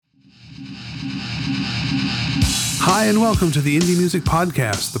Hi, and welcome to the Indie Music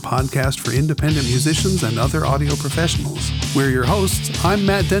Podcast, the podcast for independent musicians and other audio professionals. We're your hosts. I'm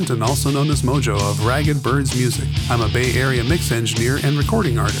Matt Denton, also known as Mojo of Ragged Birds Music. I'm a Bay Area mix engineer and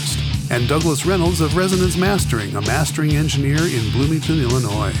recording artist. And Douglas Reynolds of Resonance Mastering, a mastering engineer in Bloomington,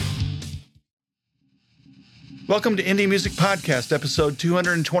 Illinois. Welcome to Indie Music Podcast, episode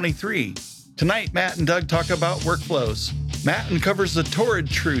 223. Tonight, Matt and Doug talk about workflows. Matt uncovers the torrid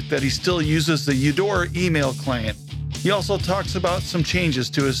truth that he still uses the Eudora email client. He also talks about some changes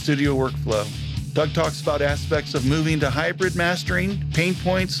to his studio workflow. Doug talks about aspects of moving to hybrid mastering, pain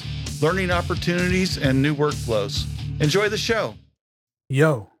points, learning opportunities, and new workflows. Enjoy the show.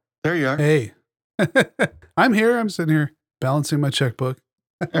 Yo. There you are. Hey. I'm here. I'm sitting here balancing my checkbook.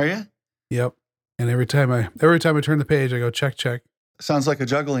 Are you? Yep. And every time I turn the page, I go check. Sounds like a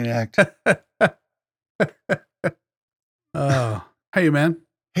juggling act. Oh, how you, man?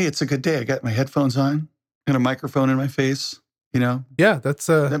 Hey, it's a good day. I got my headphones on and a microphone in my face. You know, yeah,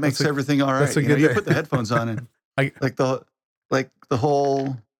 that makes everything all right. That's a good day. You put the headphones on and the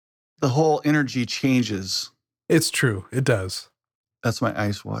whole energy changes. It's true. It does. That's my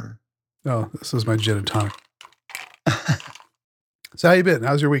ice water. Oh, this is my gin and tonic. So how you been?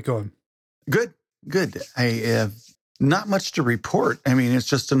 How's your week going? Good. I have not much to report. I mean, it's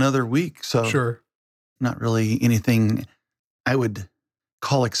just another week, so sure. Not really anything I would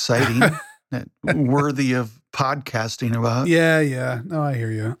call exciting, worthy of podcasting about. Yeah. No, I hear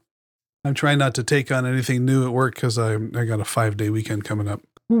you. I'm trying not to take on anything new at work because I got a 5-day weekend coming up.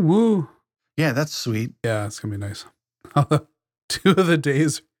 Woo. Yeah, that's sweet. Yeah, it's going to be nice. 2 of the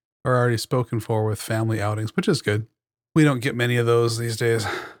days are already spoken for with family outings, which is good. We don't get many of those these days.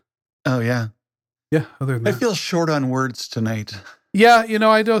 Oh, yeah. Yeah, other than that. I feel short on words tonight. Yeah,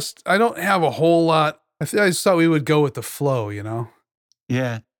 I don't have a whole lot. I just thought we would go with the flow,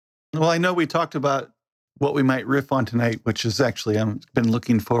 Yeah. Well, I know we talked about what we might riff on tonight, which is actually, I've been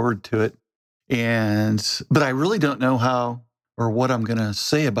looking forward to it. But I really don't know how or what I'm going to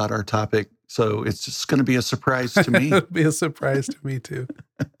say about our topic. So it's just going to be a surprise to me. It'll be a surprise to me too.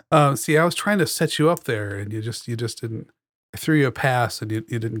 See, I was trying to set you up there and you just didn't. I threw you a pass and you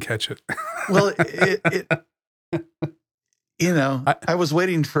didn't catch it. Well, I was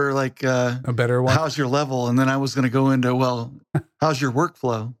waiting for a better one. How's your level? And then I was going to go into, well, how's your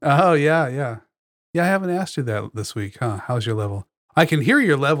workflow? Oh, yeah. Yeah, I haven't asked you that this week, huh? How's your level? I can hear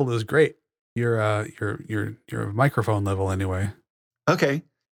your level is great. Your microphone level anyway. Okay.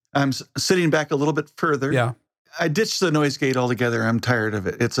 I'm sitting back a little bit further. Yeah. I ditched the noise gate altogether. I'm tired of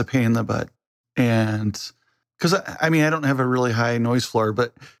it. It's a pain in the butt. And because I don't have a really high noise floor,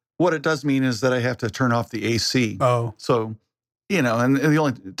 but what it does mean is that I have to turn off the AC. Oh. So, and the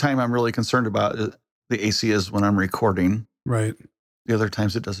only time I'm really concerned about the AC is when I'm recording. Right. The other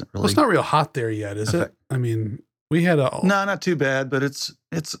times it doesn't really. Well, it's not real hot there yet, is it? I mean, we had No, not too bad, but it's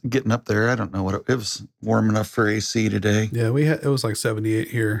getting up there. I don't know it was warm enough for AC today. Yeah, it was like 78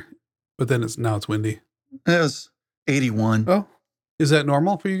 here, but then now it's windy. It was 81. Oh, is that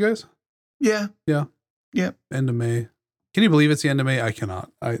normal for you guys? Yeah. End of May. Can you believe it's the end of May? I cannot.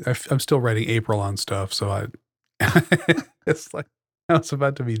 I'm still writing April on stuff, so it's like now it's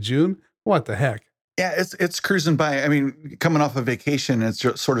about to be June. What the heck? Yeah, it's cruising by. I mean, coming off a vacation, it's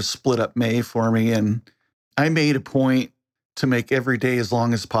just sort of split up May for me, and I made a point to make every day as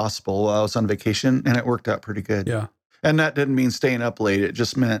long as possible while I was on vacation, and it worked out pretty good. Yeah. And that didn't mean staying up late. It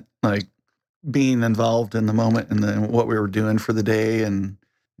just meant being involved in the moment and then what we were doing for the day, and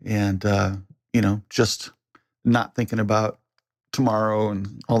just not thinking about tomorrow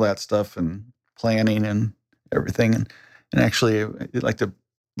and all that stuff and planning and everything. And actually I'd like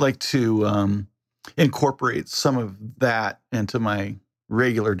to incorporate some of that into my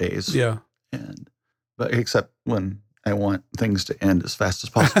regular days. Yeah. But except when I want things to end as fast as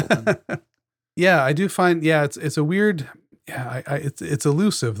possible. Yeah, I do find, it's a weird, it's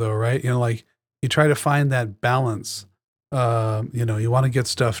elusive though, right? You try to find that balance. You want to get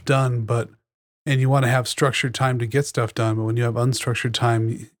stuff done, and you want to have structured time to get stuff done. But when you have unstructured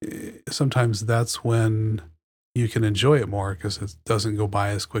time, sometimes that's when you can enjoy it more because it doesn't go by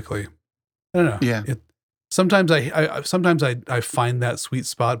as quickly. I don't know. Yeah. Sometimes I find that sweet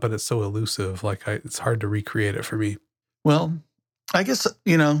spot, but it's so elusive. It's hard to recreate it for me. Well, I guess,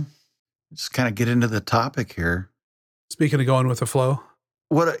 just kind of get into the topic here. Speaking of going with the flow.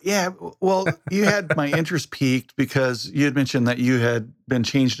 Well, you had my interest peaked because you had mentioned that you had been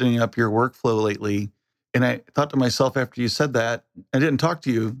changing up your workflow lately. And I thought to myself after you said that, I didn't talk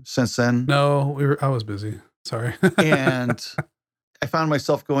to you since then. No, I was busy. Sorry. And I found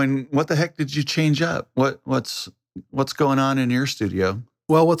myself going, what the heck did you change up? What's going on in your studio?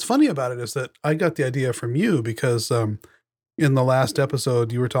 Well, what's funny about it is that I got the idea from you because in the last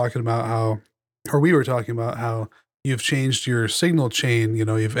episode, you were talking about we were talking about how you've changed your signal chain.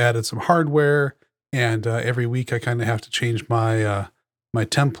 You've added some hardware, and every week I kind of have to change my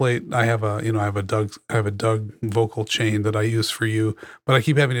template. I have a Doug vocal chain that I use for you, but I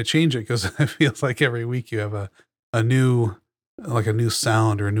keep having to change it because it feels like every week you have a new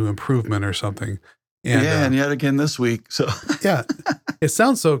sound or a new improvement or something. And and yet again this week. So yeah, it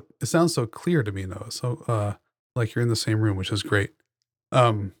sounds so clear to me, though. So like you're in the same room, which is great.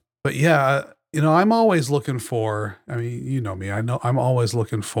 But yeah, I'm always looking for. I mean, you know me. I know I'm always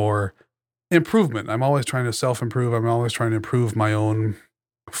looking for improvement. I'm always trying to self-improve. I'm always trying to improve my own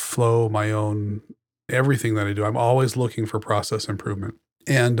flow, my own everything that I do. I'm always looking for process improvement.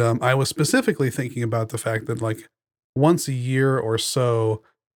 And I was specifically thinking about the fact that like once a year or so,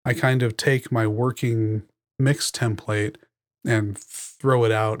 I kind of take my working mix template and throw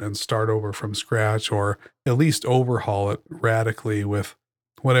it out and start over from scratch, or at least overhaul it radically with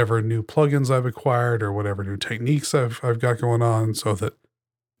whatever new plugins I've acquired or whatever new techniques I've got going on, so that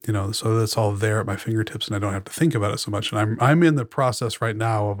so that it's all there at my fingertips and I don't have to think about it so much. And I'm in the process right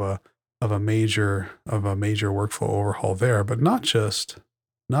now of a major workflow overhaul there, but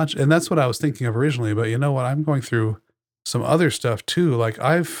and that's what I was thinking of originally. But you know what? I'm going through some other stuff too. Like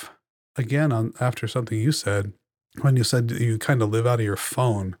after something you said, when you said you kind of live out of your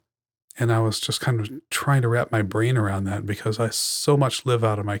phone, and I was just kind of trying to wrap my brain around that because I so much live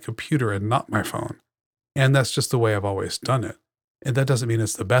out of my computer and not my phone. And that's just the way I've always done it. And that doesn't mean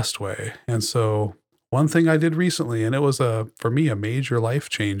it's the best way. And so one thing I did recently, and it was for me, a major life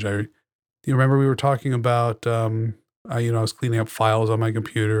change. You remember we were talking about, I was cleaning up files on my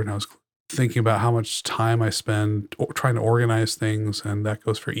computer, and I was thinking about how much time I spend trying to organize things, and that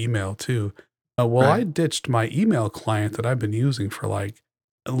goes for email too. I ditched my email client that I've been using for like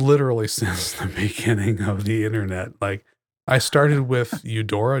literally since the beginning of the internet. Like I started with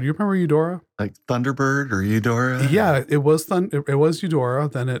Eudora. Do you remember Eudora? Like Thunderbird or Eudora? Yeah, it was Eudora.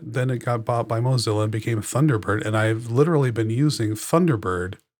 Then it got bought by Mozilla and became Thunderbird. And I've literally been using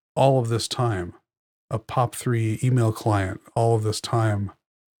Thunderbird all of this time, a POP3 email client all of this time,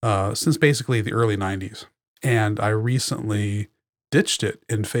 since basically the early 90s. And I recently ditched it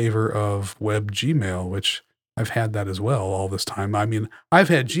in favor of web Gmail, which I've had that as well all this time. I mean, I've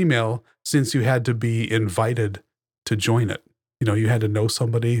had Gmail since you had to be invited to join it. You had to know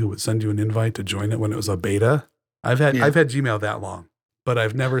somebody who would send you an invite to join it when it was a beta. I've had Gmail that long, but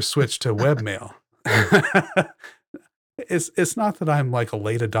I've never switched to webmail. It's not that I'm like a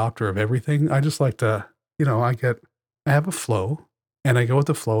late adopter of everything. I just like to, I have a flow, and I go with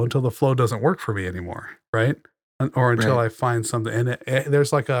the flow until the flow doesn't work for me anymore, right? Or until I find something. And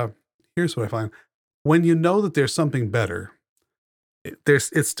there's like here's what I find. When you know that there's something better,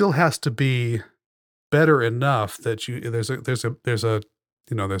 it still has to be better enough that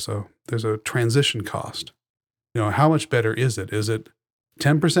there's a transition cost. How much better is it? Is it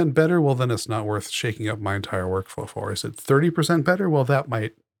 10% better? Well, then it's not worth shaking up my entire workflow for. Is it 30% better? Well, that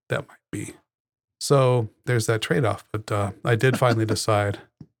might be. So there's that trade-off. But I did finally decide.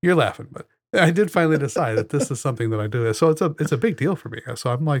 You're laughing, but I did finally decide that this is something that I do. So it's a big deal for me.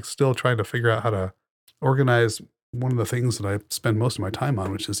 So I'm like still trying to figure out how to organize one of the things that I spend most of my time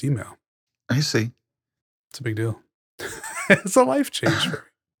on, which is email. I see. It's a big deal. It's a life change for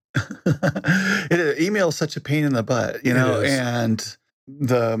me. Email is such a pain in the butt, and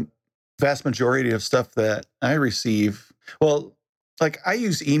the vast majority of stuff that I receive, well, like I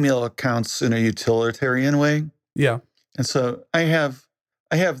use email accounts in a utilitarian way. Yeah. And so I have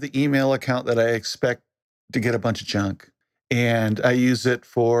the email account that I expect to get a bunch of junk, and I use it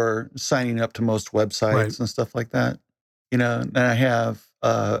for signing up to most websites and stuff like that. And I have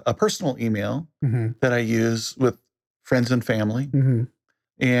a personal email that I use with friends and family,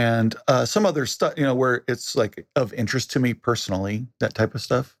 and some other stuff, where it's like of interest to me personally, that type of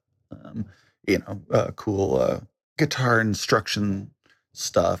stuff. Cool guitar instruction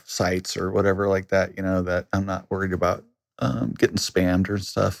stuff, sites or whatever like that, that I'm not worried about getting spammed or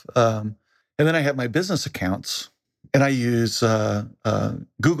stuff. And then I have my business accounts, and I use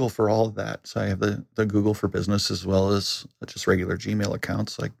Google for all of that. So I have the Google for Business as well as just regular Gmail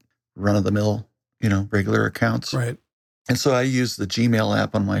accounts, like run-of-the-mill, regular accounts. Right. And so I use the Gmail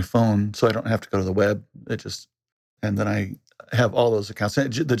app on my phone, so I don't have to go to the web. And then I have all those accounts.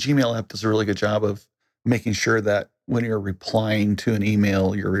 And the Gmail app does a really good job of making sure that when you're replying to an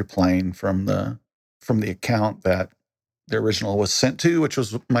email, you're replying from the account that the original was sent to, which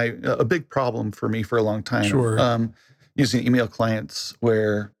was a big problem for me for a long time. Sure. Using email clients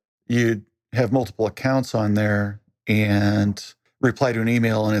where you'd have multiple accounts on there, and reply to an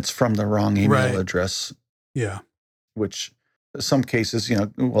email and it's from the wrong email Right. address, Yeah. which some cases,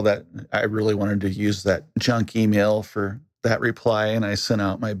 that I really wanted to use that junk email for that reply, and I sent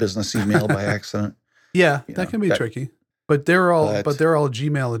out my business email by accident. Yeah, that can be tricky. But they're all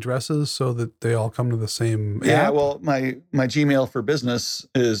Gmail addresses, so that they all come to the same Yeah, app? well, my Gmail for business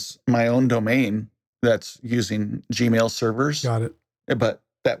is my own domain that's using Gmail servers. Got it. But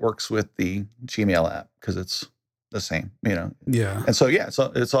that works with the Gmail app because it's the same, Yeah. And so,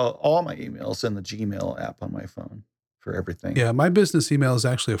 it's all my emails in the Gmail app on my phone for everything. Yeah, my business email is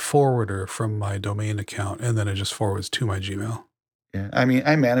actually a forwarder from my domain account, and then it just forwards to my Gmail. Yeah, I mean,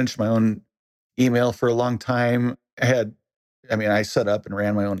 I managed my own email for a long time. I set up and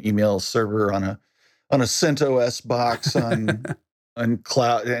ran my own email server on a CentOS box on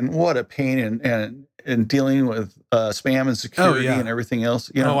cloud, and what a pain and dealing with spam and security and everything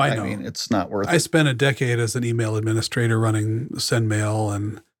else. I know. It's not worth it. I spent a decade as an email administrator running SendMail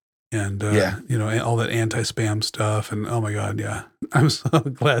and all that anti-spam stuff. And oh my God, yeah, I'm so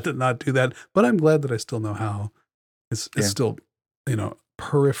glad to not do that. But I'm glad that I still know how. It's still,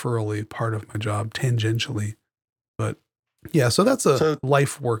 peripherally part of my job, tangentially. But yeah, so that's a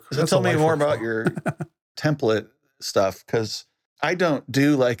life work. So tell me more about your template stuff, because I don't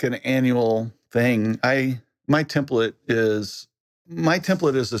do like an annual thing. My template is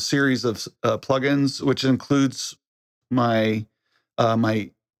a series of plugins, which includes my my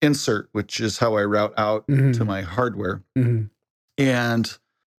insert, which is how I route out to my hardware. Mm-hmm.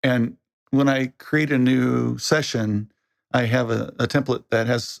 And when I create a new session, I have a template that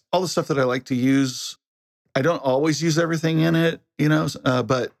has all the stuff that I like to use. I don't always use everything in it,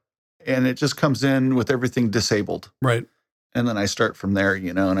 and it just comes in with everything disabled. Right. And then I start from there,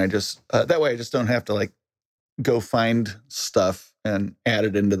 and I just, that way I just don't have to like go find stuff and add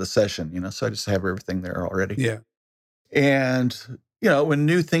it into the session, so I just have everything there already. Yeah. And, when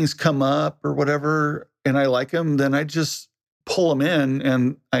new things come up or whatever, and I like them, then I just pull them in,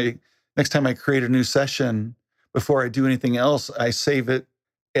 and next time I create a new session, before I do anything else, I save it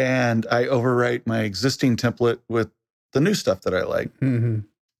and I overwrite my existing template with the new stuff that I like. Mm-hmm.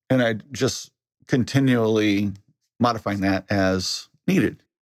 And I just continually modifying that as needed.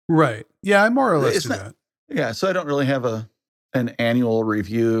 Right. Yeah, I more or less do that. Yeah, so I don't really have an annual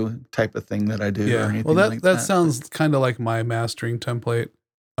review type of thing that I do or anything like that. That sounds kind of like my mastering template.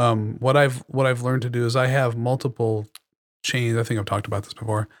 What I've learned to do is I have multiple chains. I think I've talked about this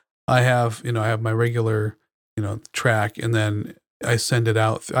before. I have my regular, track, and then I send it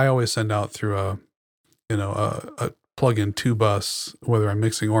out. I always send out through a plug-in 2-bus, whether I'm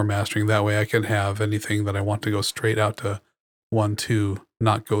mixing or mastering. That way I can have anything that I want to go straight out to 1-2,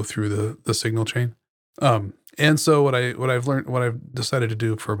 not go through the signal chain. And so what I've decided to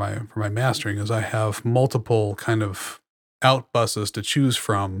do for my mastering is I have multiple kind of out buses to choose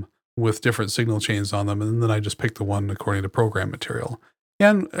from with different signal chains on them, and then I just pick the one according to program material.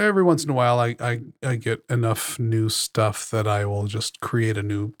 And every once in a while, I get enough new stuff that I will just create a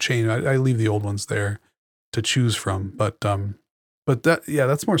new chain. I leave the old ones there to choose from, but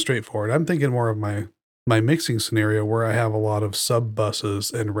that's more straightforward. I'm thinking more of my mixing scenario where I have a lot of sub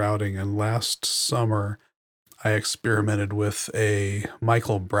buses and routing. And last summer, I experimented with a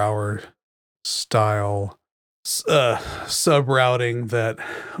Michael Brauer style sub routing that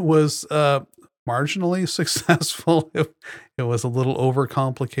was marginally successful. It was a little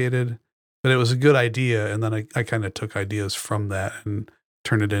overcomplicated, but it was a good idea. And then I kind of took ideas from that and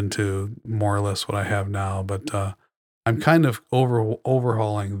turned it into more or less what I have now. But I'm kind of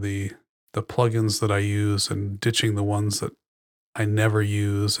overhauling the plugins that I use and ditching the ones that I never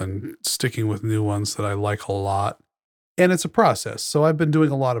use and sticking with new ones that I like a lot. And it's a process. So I've been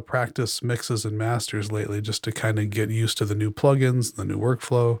doing a lot of practice mixes and masters lately just to kind of get used to the new plugins, the new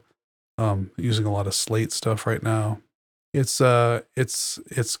workflow. Using a lot of Slate stuff right now. It's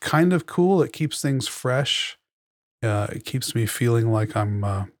kind of cool. It keeps things fresh. It keeps me feeling like I'm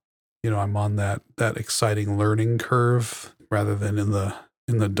on that exciting learning curve rather than in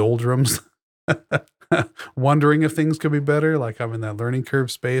the doldrums, wondering if things could be better. Like I'm in that learning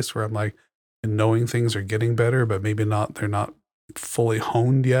curve space where I'm like knowing things are getting better, but maybe not. They're not fully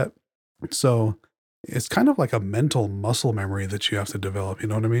honed yet. So it's kind of like a mental muscle memory that you have to develop. You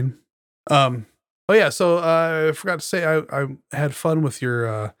know what I mean? So I forgot to say I had fun with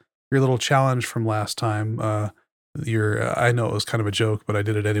your little challenge from last time. I know it was kind of a joke, but I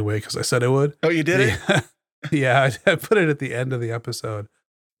did it anyway because I said I would. Oh, you did it? Yeah, I put it at the end of the episode.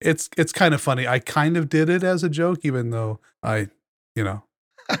 It's kind of funny. I kind of did it as a joke, even though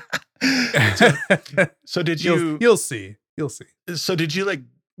So did you? You'll see. So did you like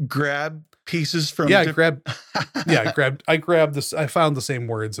grab pieces from Yeah, I grabbed this. I found the same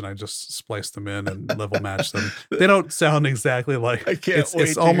words and I just spliced them in and level matched them. They don't sound exactly like. I can't wait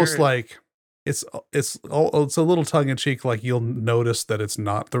It's to almost hear it. like it's a little tongue in cheek. Like you'll notice that it's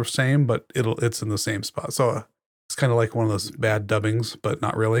not the same, but it's in the same spot. So it's kind of like one of those bad dubbings, but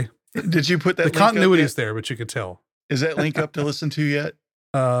not really. Did you put that The link continuity up is there, but you could tell. yet? Is that link up to listen to yet?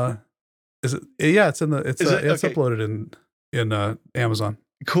 Is it? Yeah, it's in the. It's Is it? it's Okay. uploaded in Amazon.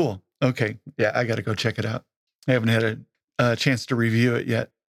 Cool. Okay. Yeah, I got to go check it out. I haven't had a chance to review it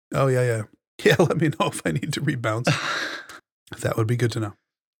yet. Oh yeah. Let me know if I need to rebounce. That would be good to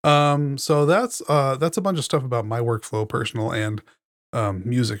know. So that's a bunch of stuff about my workflow, personal and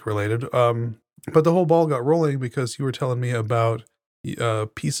music related. But the whole ball got rolling because you were telling me about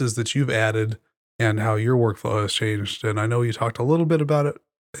pieces that you've added and how your workflow has changed. And I know you talked a little bit about it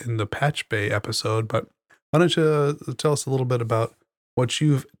in the Patch Bay episode, but why don't you tell us a little bit about what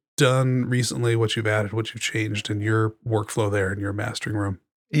you've done recently, what you've added, what you've changed in your workflow there in your mastering room?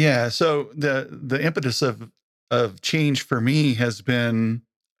 Yeah. So the impetus of change for me has been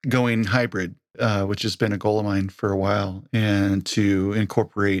going hybrid, which has been a goal of mine for a while, and to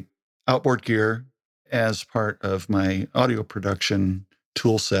incorporate outboard gear as part of my audio production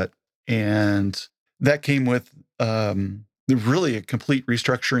tool set. And that came with really a complete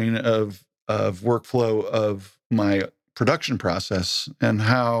restructuring of workflow of my production process and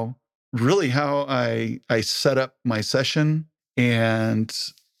how I set up my session. And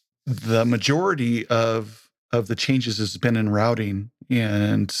the majority of the changes has been in routing,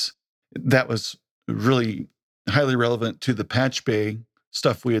 and that was really highly relevant to the Patch Bay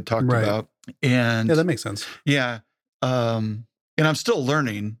stuff we had talked Right. about. And Yeah, that makes sense. yeah, and I'm still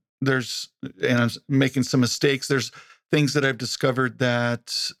learning. And I'm making some mistakes. There's things that I've discovered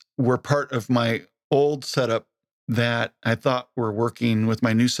that were part of my old setup that I thought were working with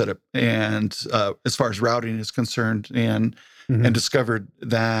my new setup, and as far as routing is concerned, and discovered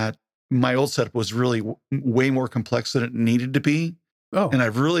that my old setup was really way more complex than it needed to be. Oh, And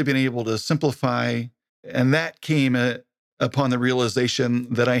I've really been able to simplify. And that came upon the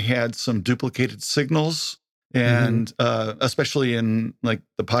realization that I had some duplicated signals, and especially in like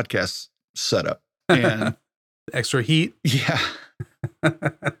the podcast setup. And extra heat. yeah.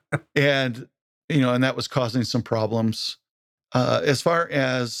 And, and that was causing some problems. As far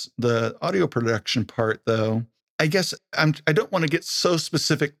as the audio production part, though, I guess I don't want to get so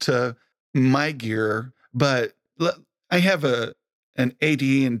specific to my gear, but I have an AD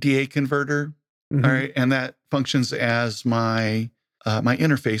and DA converter, all right, and that functions as my my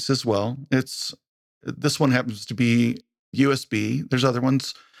interface as well. This one happens to be USB. There's other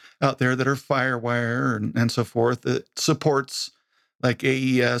ones out there that are FireWire and so forth. It supports like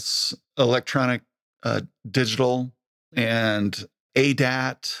AES, electronic digital, and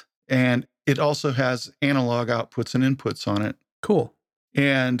ADAT, and it also has analog outputs and inputs on it. Cool.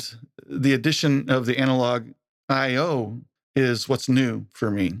 And the addition of the analog I/O is what's new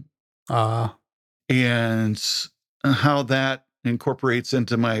for me. And how that incorporates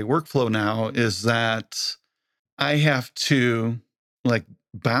into my workflow now is that I have to like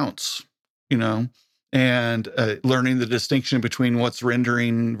bounce, and learning the distinction between what's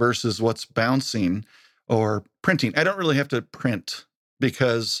rendering versus what's bouncing or printing. I don't really have to print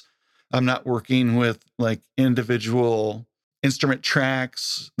because I'm not working with like individual instrument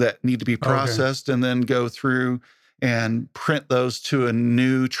tracks that need to be processed and then go through and print those to a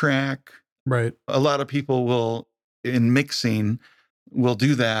new track. Right. A lot of people will, in mixing, will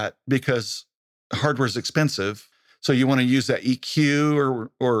do that because hardware is expensive. So you want to use that EQ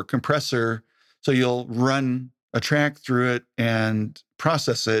or compressor. So you'll run a track through it and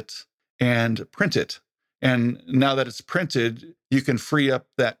process it and print it. And now that it's printed, you can free up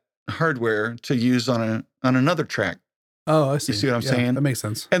that hardware to use on another track. Oh, I see. You see what I'm saying? That makes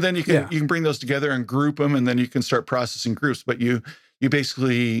sense. And then you can bring those together and group them, and then you can start processing groups. But you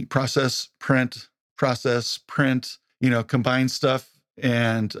basically process, print, combine stuff.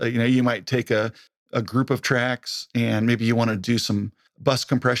 And you might take a group of tracks, and maybe you want to do some bus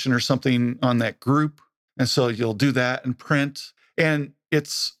compression or something on that group. And so you'll do that and print. And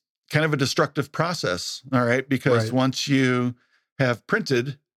it's kind of a destructive process, all right? Because once you have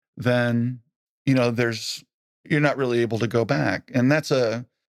printed, then, you're not really able to go back. And that's a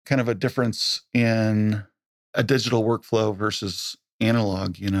kind of a difference in a digital workflow versus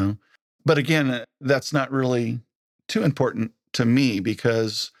analog, But again, that's not really too important to me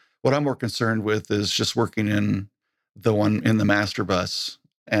because what I'm more concerned with is just working in the one in the master bus.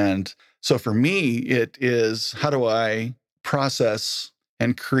 And so for me, it is how do I process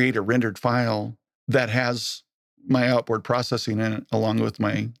and create a rendered file that has my outboard processing in it along with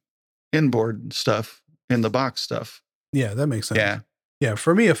my inboard stuff in the box stuff. Yeah, that makes sense. Yeah. Yeah,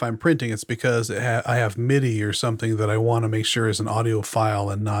 for me, if I'm printing, it's because I have MIDI or something that I want to make sure is an audio file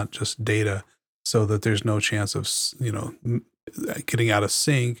and not just data, so that there's no chance of getting out of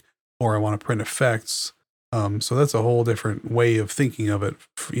sync, or I want to print effects. So that's a whole different way of thinking of it,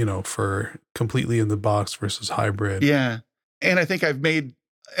 for completely in the box versus hybrid. Yeah. And I think I've made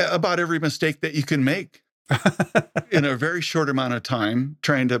about every mistake that you can make in a very short amount of time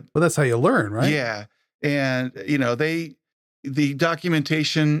trying to. Well, that's how you learn, right? Yeah. And, the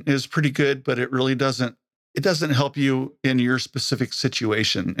documentation is pretty good, but it really doesn't help you in your specific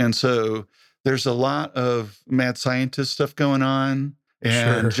situation. And so there's a lot of mad scientist stuff going on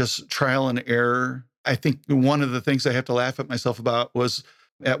and just trial and error. I think one of the things I have to laugh at myself about was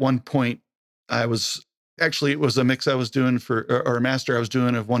at one point it was a mix I was doing or a master I was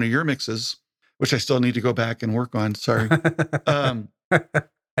doing of one of your mixes, which I still need to go back and work on. Sorry. I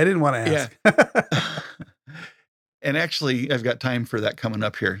didn't want to ask. Yeah. And actually, I've got time for that coming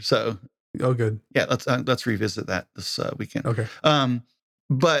up here. So, oh, good. Yeah, let's revisit that this weekend. Okay.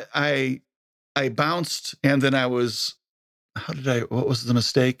 But I bounced, and then I was. What was the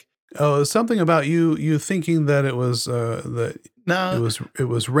mistake? Oh, it was something about you thinking that it was it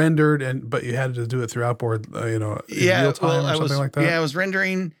was rendered, but you had to do it through Outboard, in real time or something like that. Yeah, I was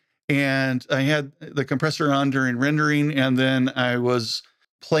rendering, and I had the compressor on during rendering, and then I was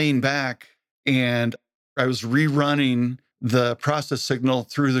playing back, and I was rerunning the process signal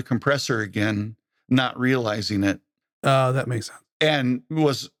through the compressor again, not realizing it. That makes sense. And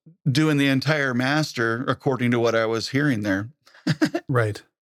was doing the entire master according to what I was hearing there. Right.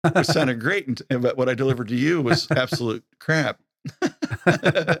 It sounded great, but what I delivered to you was absolute crap.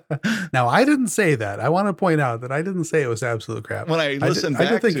 Now, I didn't say that. I want to point out that I didn't say it was absolute crap. When I listened back,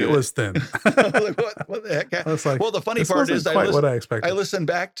 I did think it was thin. Like, what the heck? I was like, well, the funny part is what I expected. I listened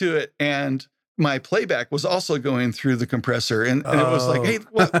back to it, and my playback was also going through the compressor, and it was like, hey,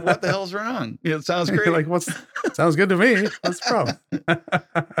 what the hell's wrong? It sounds great. You're like, sounds good to me. What's the problem?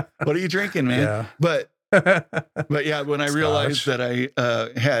 What are you drinking, man? Yeah. But yeah, when I realized that I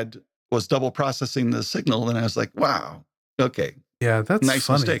was double processing the signal, then I was like, wow, okay. Yeah, that's nice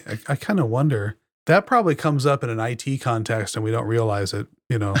funny. Mistake. I kind of wonder. That probably comes up in an IT context and we don't realize it,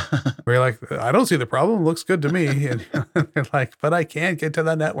 We're like, I don't see the problem. Looks good to me. And they're like, but I can't get to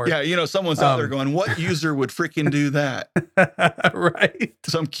the network. Yeah, someone's out there going, what user would freaking do that? Right.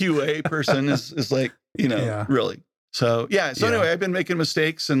 Some QA person is like, really. So, anyway, I've been making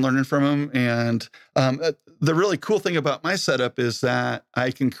mistakes and learning from them. And the really cool thing about my setup is that I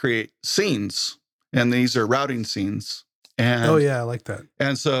can create scenes, and these are routing scenes. And, oh, yeah, I like that.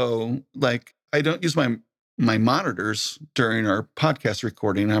 And so, I don't use my monitors during our podcast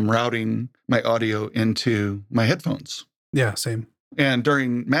recording. I'm routing my audio into my headphones. Yeah, same. And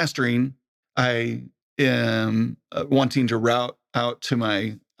during mastering, I am wanting to route out to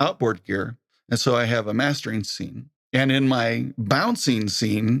my outboard gear. And so I have a mastering scene. And in my bouncing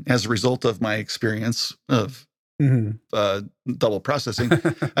scene, as a result of my experience of double processing,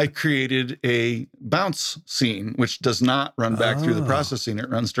 I created a bounce scene, which does not run back through the processing. It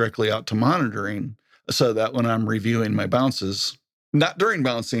runs directly out to monitoring, so that when I'm reviewing my bounces, not during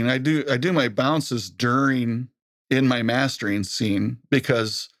bouncing, I do my bounces in my mastering scene,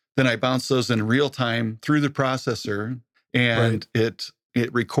 because then I bounce those in real time through the processor, and it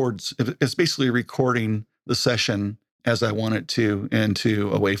records. It's basically recording the session as I want it to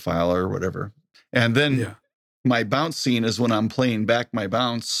into a WAV file or whatever. And then my bounce scene is when I'm playing back my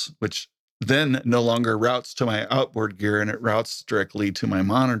bounce, which then no longer routes to my outboard gear, and it routes directly to my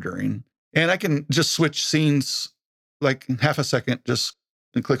monitoring. And I can just switch scenes like half a second, just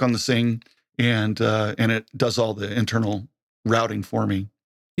click on the scene, and it does all the internal routing for me.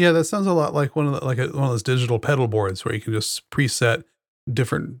 Yeah, that sounds a lot like one of those digital pedal boards where you can just preset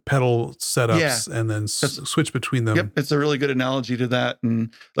different pedal setups and then switch between them. Yep, it's a really good analogy to that.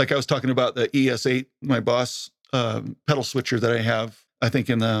 And like I was talking about the ES8, my Boss pedal switcher that I have, I think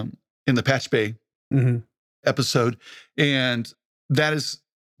in the Patch Bay episode, and that is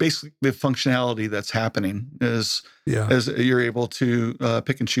basically the functionality that's happening is you're able to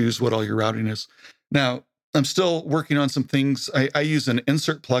pick and choose what all your routing is. Now, I'm still working on some things. I use an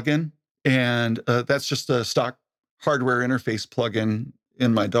insert plugin, and that's just a stock hardware interface plugin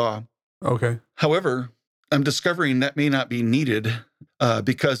in my DAW. Okay. However, I'm discovering that may not be needed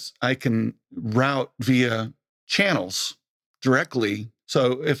because I can route via channels directly.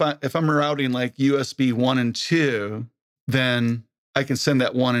 So if I'm routing like USB 1 and 2, then I can send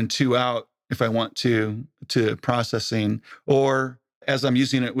that 1 and 2 out if I want to processing. Or as I'm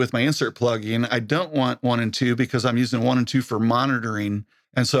using it with my insert plugin, I don't want 1 and 2 because I'm using 1 and 2 for monitoring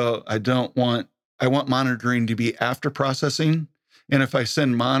And so I want monitoring to be after processing. And if I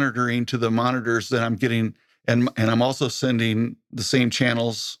send monitoring to the monitors that I'm getting, and I'm also sending the same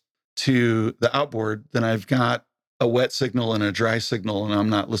channels to the outboard, then I've got a wet signal and a dry signal, and I'm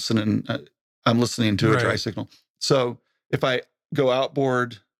not listening. I'm listening to a dry signal. So if I go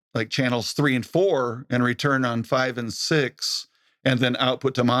outboard like channels 3 and 4 and return on 5 and 6, and then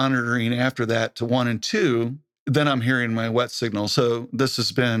output to monitoring after that to 1 and 2, then I'm hearing my wet signal. So this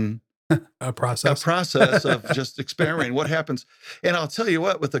has been a process of just experimenting what happens. And I'll tell you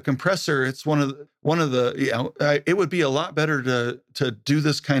what, with the compressor, it's one of the it would be a lot better to do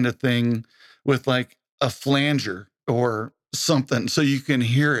this kind of thing with like a flanger or something so you can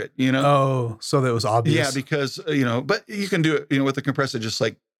hear it, Oh, so that was obvious. Yeah, because but you can do it with the compressor, just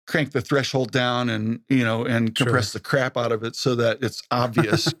like crank the threshold down and compress the crap out of it so that it's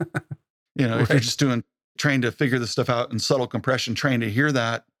obvious. If you're just trying to figure this stuff out in subtle compression, trying to hear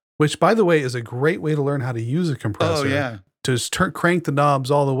that. Which, by the way, is a great way to learn how to use a compressor. Oh, yeah. To just crank the knobs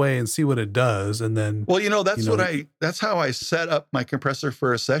all the way and see what it does. And then... Well, that's how I set up my compressor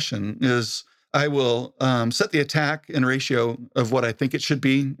for a session is I will set the attack and ratio of what I think it should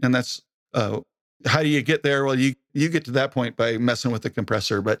be. And that's, how do you get there? Well, you get to that point by messing with the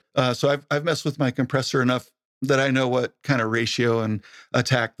compressor. But so I've messed with my compressor enough that I know what kind of ratio and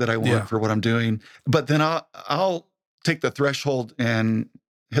attack that I want for what I'm doing. But then I'll take the threshold and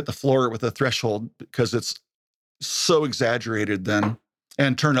hit the floor with a threshold because it's so exaggerated then,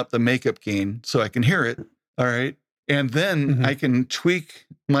 and turn up the makeup gain so I can hear it. All right. And then I can tweak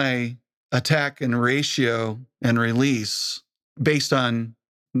my attack and ratio and release based on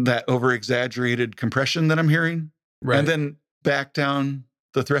that over exaggerated compression that I'm hearing. Right. And then back down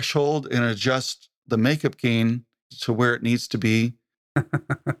the threshold and adjust the makeup gain to where it needs to be.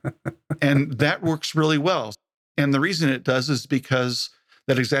 And that works really well. And the reason it does is because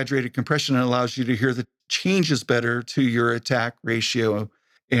that exaggerated compression allows you to hear the changes better to your attack ratio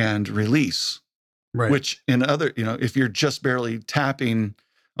and release. Right. Which in other, if you're just barely tapping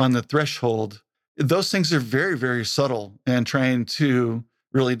on the threshold, those things are very, very subtle, and trying to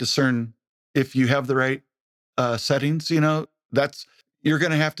really discern if you have the right settings, you're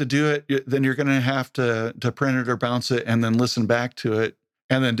going to have to do it. Then you're going to have to print it or bounce it and then listen back to it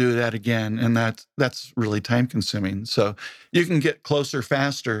and then do that again. And that's really time consuming. So you can get closer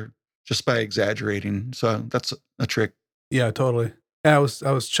faster just by exaggerating. So that's a trick. Yeah, totally. And I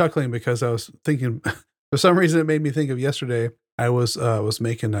was chuckling because I was thinking, for some reason it made me think of yesterday. I was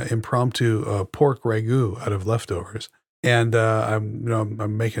making an impromptu pork ragu out of leftovers. And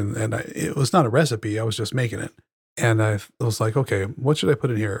I'm making, and it was not a recipe. I was just making it. And I was like, okay, what should I put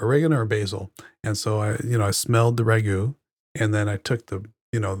in here? Oregano or basil? And so I smelled the ragu, and then I took the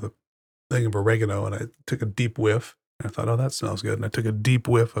thing of oregano and I took a deep whiff. And I thought, oh, that smells good. And I took a deep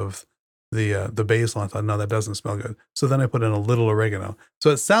whiff of the basil. And I thought, no, that doesn't smell good. So then I put in a little oregano. So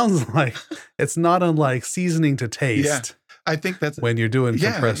it sounds like it's not unlike seasoning to taste. Yeah, I think that's when you're doing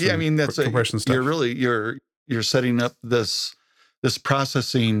compression. Yeah, I mean that's compression stuff. You're setting up this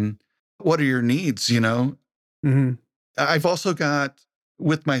processing. What are your needs? Mm-hmm. I've also got,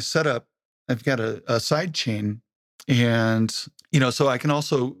 with my setup, I've got a side chain, and so I can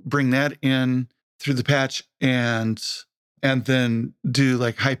also bring that in through the patch and then do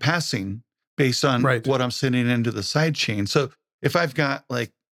like high passing based on what I'm sending into the side chain. So if I've got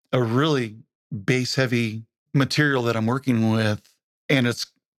like a really bass heavy material that I'm working with and it's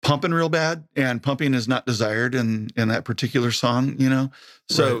pumping real bad, and pumping is not desired in that particular song,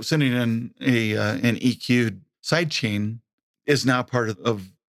 so sending in an EQ'd side chain is now part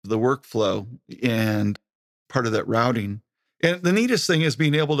of the workflow and part of that routing. And the neatest thing is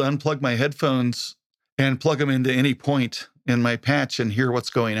being able to unplug my headphones and plug them into any point in my patch and hear what's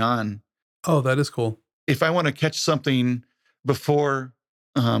going on. Oh, that is cool. If I want to catch something before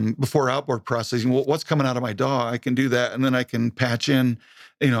outboard processing, what's coming out of my DAW, I can do that. And then I can patch in,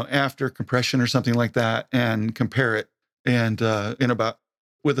 after compression or something like that and compare it. And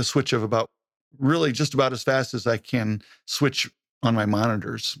with a switch of about really just about as fast as I can switch on my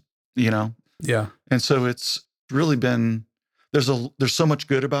monitors, Yeah. And so it's really been, there's so much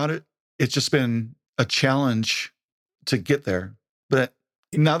good about it. It's just been a challenge to get there. But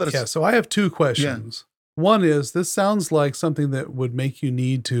now that it's... so I have two questions. Yeah. One is, this sounds like something that would make you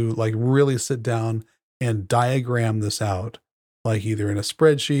need to like really sit down and diagram this out, like either in a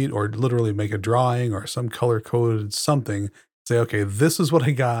spreadsheet or literally make a drawing or some color-coded something. Say, okay, this is what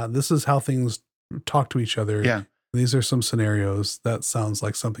I got. This is how things talk to each other. Yeah. These are some scenarios. That sounds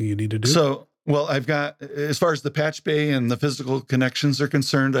like something you need to do. So, well, I've got, as far as the patch bay and the physical connections are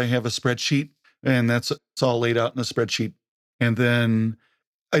concerned, I have a spreadsheet, and it's all laid out in a spreadsheet. And then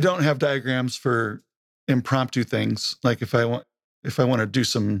I don't have diagrams for impromptu things. Like if I want to do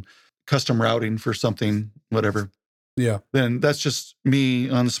some custom routing for something, whatever, Yeah. then that's just me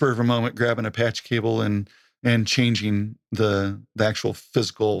on the spur of a moment grabbing a patch cable and changing the actual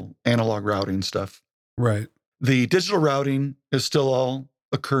physical analog routing stuff. Right. The digital routing is still all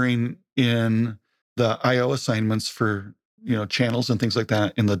occurring in the IO assignments for, channels and things like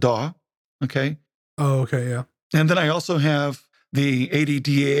that in the DAW. Okay. Oh, okay. Yeah. And then I also have the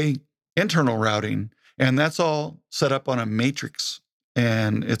ADDA internal routing, and that's all set up on a matrix,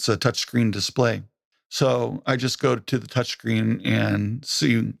 and it's a touchscreen display. So I just go to the touchscreen and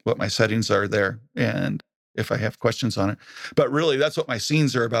see what my settings are there and if I have questions on it. But really, that's what my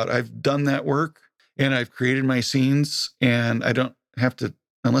scenes are about. I've done that work and I've created my scenes, and I don't have to,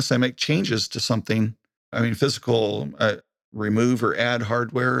 unless I make changes to something, physical, remove or add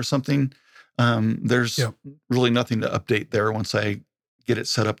hardware or something. There's really nothing to update there once I get it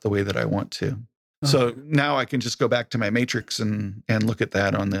set up the way that I want to. So now I can just go back to my matrix and look at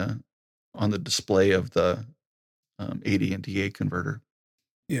that on the display of the AD and DA converter.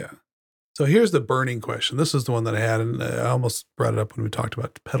 Yeah. So here's the burning question. This is the one that I had, and I almost brought it up when we talked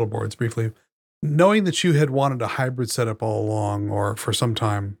about pedal boards briefly. Knowing that you had wanted a hybrid setup all along or for some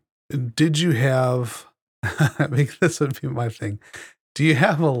time, did you have, this would be my thing. Do you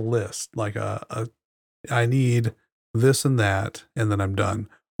have a list, like I need this and that, and then I'm done?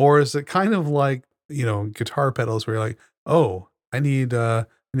 Or is it kind of like, guitar pedals where you're like, oh, I need a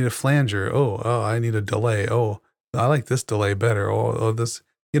flanger. Oh, I need a delay. Oh, I like this delay better. Oh, this,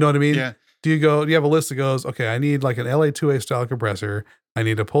 you know what I mean? Yeah. Do you have a list that goes, okay, I need like an LA2A style compressor. I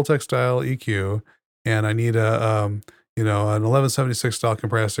need a Pultec style EQ, and I need an 1176 style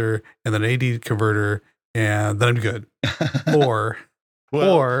compressor and then an AD converter, and then I'm good. Or,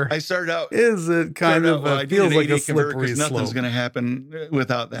 I started out. Is it kind of feels like a slippery slope? Nothing's going to happen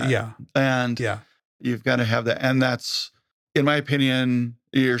without that. Yeah, and you've got to have that, and that's, in my opinion,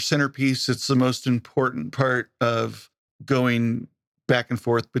 your centerpiece. It's the most important part of going back and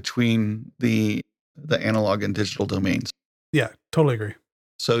forth between the analog and digital domains. Yeah, totally agree.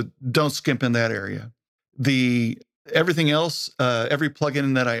 So don't skimp in that area. Everything else, every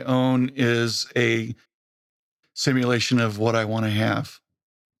plugin that I own is a simulation of what I want to have.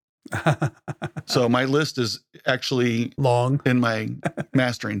 So my list is actually long in my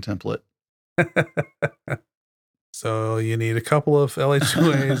mastering template. So you need a couple of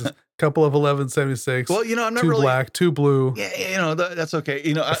LA2As, a couple of 1176. Well, I'm not two really black, two blue. Yeah, that's okay.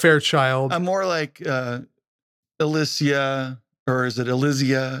 A Fairchild. I'm more like Alicia, or is it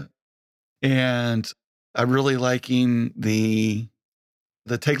Elysia? And I'm really liking the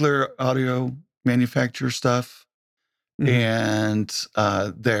Tegler audio manufacturer stuff. And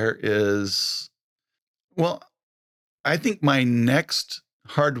there is, I think my next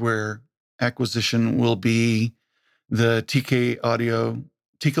hardware acquisition will be the TK Audio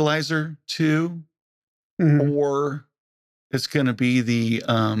Tikalizer 2, or it's going to be the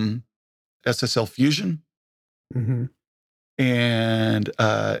SSL Fusion. And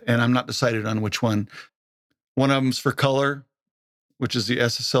I'm not decided on which one. One of them's for color, which is the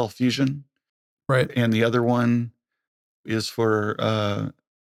SSL Fusion. Right. And the other one is for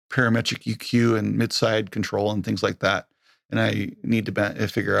parametric EQ and mid-side control and things like that. And I need to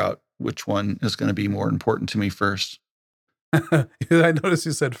figure out which one is going to be more important to me first. I noticed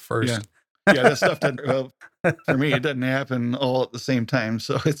you said first. Yeah, that stuff doesn't, for me, it doesn't happen all at the same time.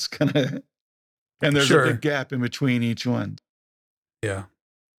 So it's going to, and there's a big gap in between each one. Yeah.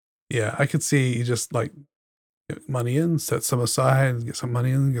 Yeah, I could see you just like get money in, set some aside, get some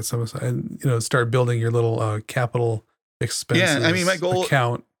money in, get some aside, and, start building your little capital expenses. Yeah, my goal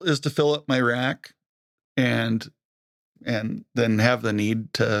is to fill up my rack and then have the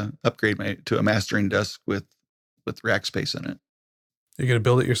need to upgrade to a mastering desk with rack space in it. You're going to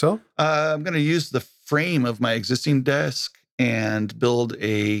build it yourself? I'm going to use the frame of my existing desk and build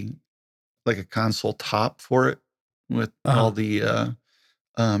a console top for it with all the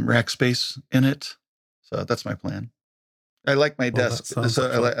rack space in it. So that's my plan. I like my desk.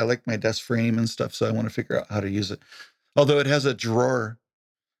 So I like my desk frame and stuff. So I want to figure out how to use it. Although it has a drawer,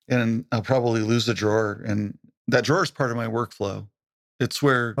 and I'll probably lose the drawer, and that drawer is part of my workflow. It's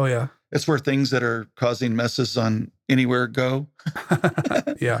where it's where things that are causing messes on Anywhere go.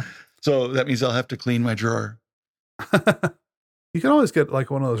 Yeah. So that means I'll have to clean my drawer. You can always get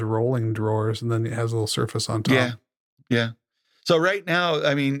like one of those rolling drawers, and then it has a little surface on top. Yeah. So right now,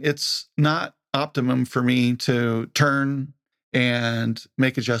 it's not optimum for me to turn and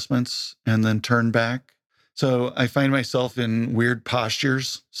make adjustments and then turn back. So I find myself in weird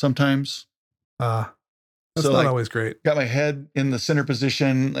postures sometimes. That's So not like, always great. got my head in the center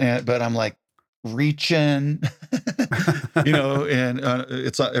position, but I'm like reaching, and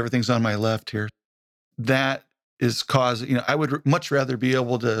everything's on my left here. That is causing, I would much rather be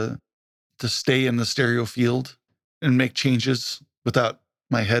able to stay in the stereo field and make changes without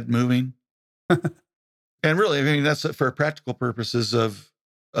my head moving. And really, I mean, that's for practical purposes of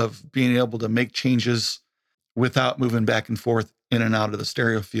being able to make changes without moving back and forth in and out of the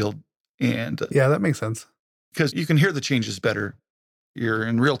stereo field. And Yeah, that makes sense. because you can hear the changes better, you're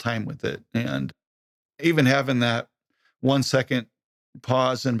in real time with it. And even having that 1 second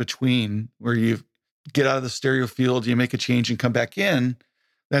pause in between where you get out of the stereo field, you make a change and come back in,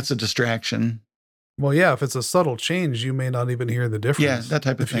 that's a distraction. Well, yeah, if it's a subtle change, you may not even hear the difference. Yeah, that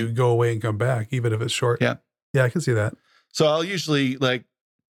type of if you thing. go away and come back, even if it's short. Yeah. Yeah, I can see that. So I'll usually like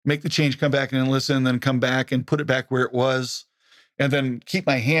make the change, come back and listen, then come back and put it back where it was, and then keep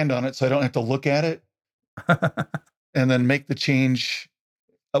my hand on it so I don't have to look at it. And then make the change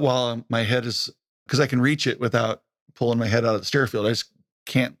while my head is, because I can reach it without pulling my head out of the stereo field. I just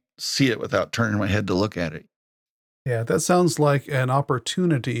can't see it without turning my head to look at it. Yeah, that sounds like an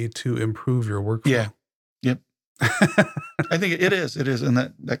opportunity to improve your workflow. Yeah. Yep. I think it is. It is. And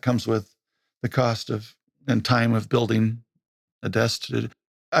that comes with the cost of and time of building a desk.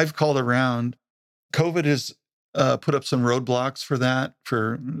 I've called around. COVID has put up some roadblocks for that,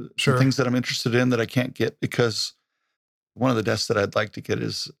 for Sure. things that I'm interested in that I can't get, because one of the desks that I'd like to get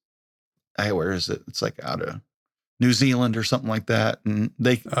is, where is it? It's like out of New Zealand or something like that. And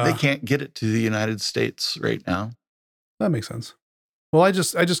they can't get it to the United States right now. That makes sense. Well, I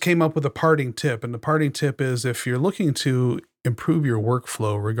just came up with a parting tip, and the parting tip is if you're looking to improve your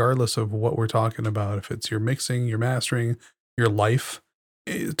workflow, regardless of what we're talking about, if it's your mixing, your mastering, your life,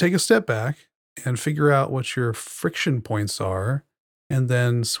 take a step back and figure out what your friction points are, and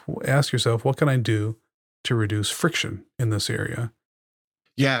then ask yourself, what can I do to reduce friction in this area?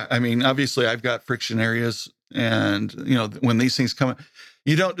 Yeah, I mean, obviously I've got friction areas, and when these things come,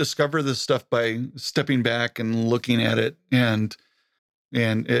 you don't discover this stuff by stepping back and looking at it. And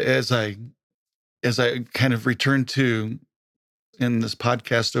as I kind of return to in this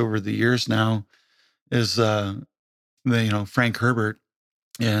podcast over the years now is Frank Herbert,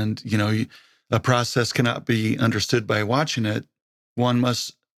 and a process cannot be understood by watching it. One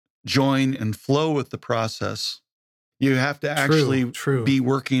must join and flow with the process. You have to actually be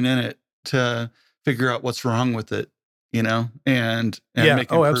working in it to figure out what's wrong with it, and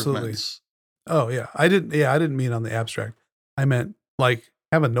make improvements. Oh yeah. I didn't mean on the abstract. I meant like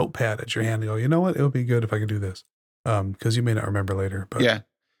have a notepad at your hand and go, you know what? It would be good if I could do this. Because you may not remember later, but yeah.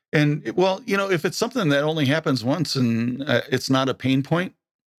 And if it's something that only happens once and it's not a pain point,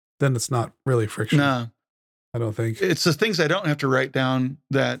 then it's not really friction. No, I don't think. It's the things I don't have to write down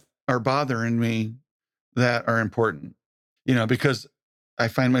that are bothering me that are important, because I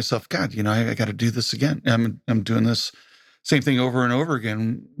find myself, God, I got to do this again. I'm doing this same thing over and over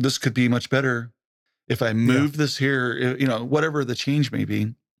again. This could be much better if I move this here, whatever the change may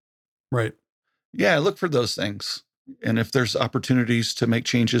be. Right. Yeah. Look for those things. And if there's opportunities to make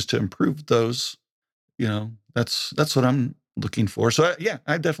changes to improve those, that's what I'm looking for. So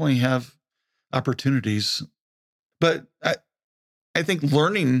I definitely have opportunities, but I think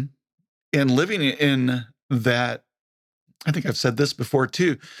learning and living in that, I think I've said this before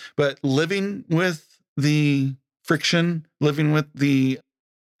too, but living with the friction, living with the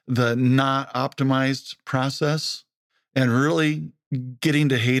not optimized process, and really getting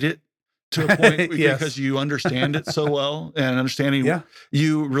to hate it to a point Yes. because you understand it so well, and understanding,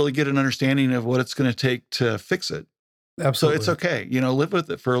 you really get an understanding of what it's going to take to fix it. Absolutely. So it's okay, live with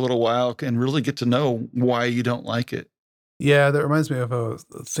it for a little while and really get to know why you don't like it. Yeah, that reminds me of a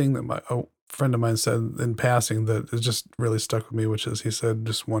thing that a friend of mine said in passing that it just really stuck with me, which is he said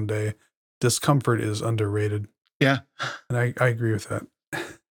just one day, discomfort is underrated. Yeah. And I agree with that.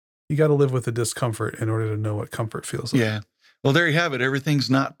 You got to live with the discomfort in order to know what comfort feels like. Yeah. Well, there you have it.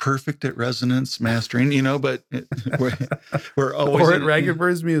 Everything's not perfect at Resonance Mastering, but we're always or at Ragged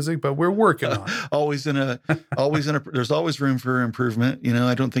Birds Music, but we're working on it. There's always room for improvement.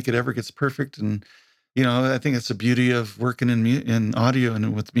 I don't think it ever gets perfect. And, I think it's the beauty of working in audio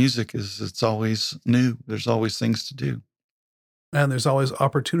and with music is it's always new. There's always things to do. And there's always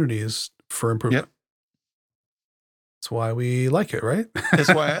opportunities for improvement. Yep. That's why we like it, right?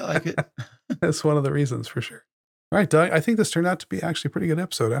 That's why I like it. That's one of the reasons for sure. All right, Doug, I think this turned out to be actually a pretty good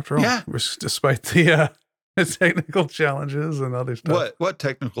episode after all. Yeah. Despite the technical challenges and other stuff. What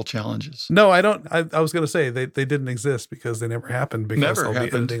technical challenges? No, I don't. I was going to say they didn't exist because they never happened because I'll be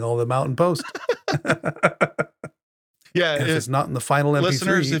editing all them out in post. Yeah. And if it's not in the final MP3,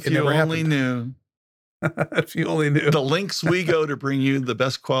 listeners, if it you never only happened. knew If you only knew. The links we go to bring you the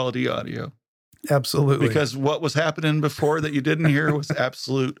best quality audio. Absolutely. Because what was happening before that you didn't hear was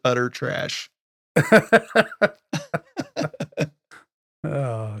absolute utter trash.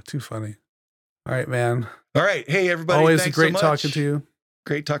 Oh, too funny. All right, man. All right. Hey, everybody. Always thanks great so much. talking to you.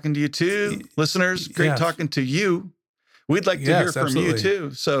 Great talking to you too. Listeners, great talking to you. We'd like to hear from you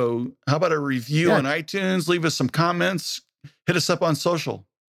too. So how about a review on iTunes? Leave us some comments. Hit us up on social.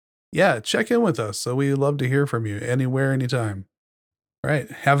 Yeah, check in with us. So we love to hear from you anywhere, anytime. All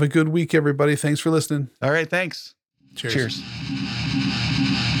right. Have a good week, everybody. Thanks for listening. All right. Thanks. Cheers.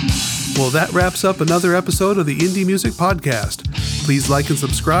 Well, that wraps up another episode of the Indie Music Podcast. Please like and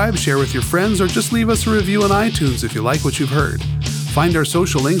subscribe, share with your friends, or just leave us a review on iTunes if you like what you've heard. Find our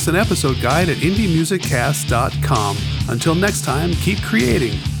social links and episode guide at indiemusiccast.com. Until next time, keep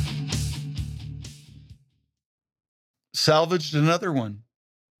creating. Salvaged another one.